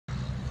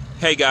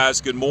Hey guys,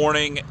 good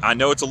morning. I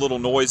know it's a little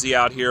noisy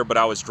out here, but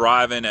I was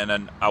driving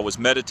and I was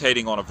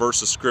meditating on a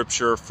verse of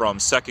scripture from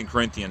 2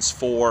 Corinthians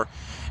 4,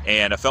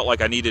 and I felt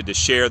like I needed to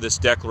share this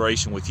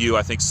declaration with you.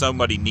 I think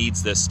somebody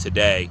needs this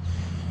today.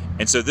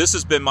 And so this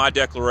has been my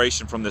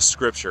declaration from this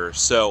scripture.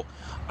 So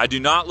I do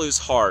not lose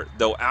heart,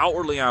 though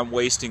outwardly I am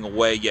wasting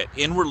away, yet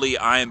inwardly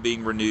I am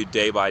being renewed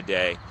day by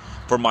day.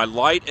 For my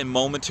light and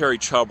momentary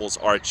troubles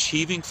are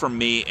achieving for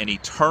me an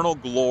eternal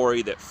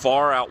glory that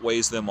far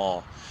outweighs them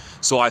all.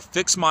 So I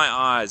fix my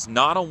eyes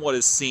not on what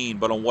is seen,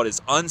 but on what is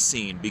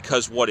unseen,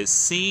 because what is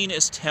seen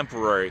is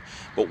temporary,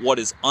 but what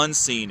is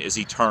unseen is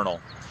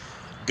eternal.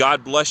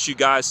 God bless you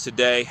guys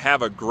today.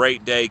 Have a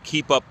great day.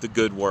 Keep up the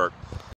good work.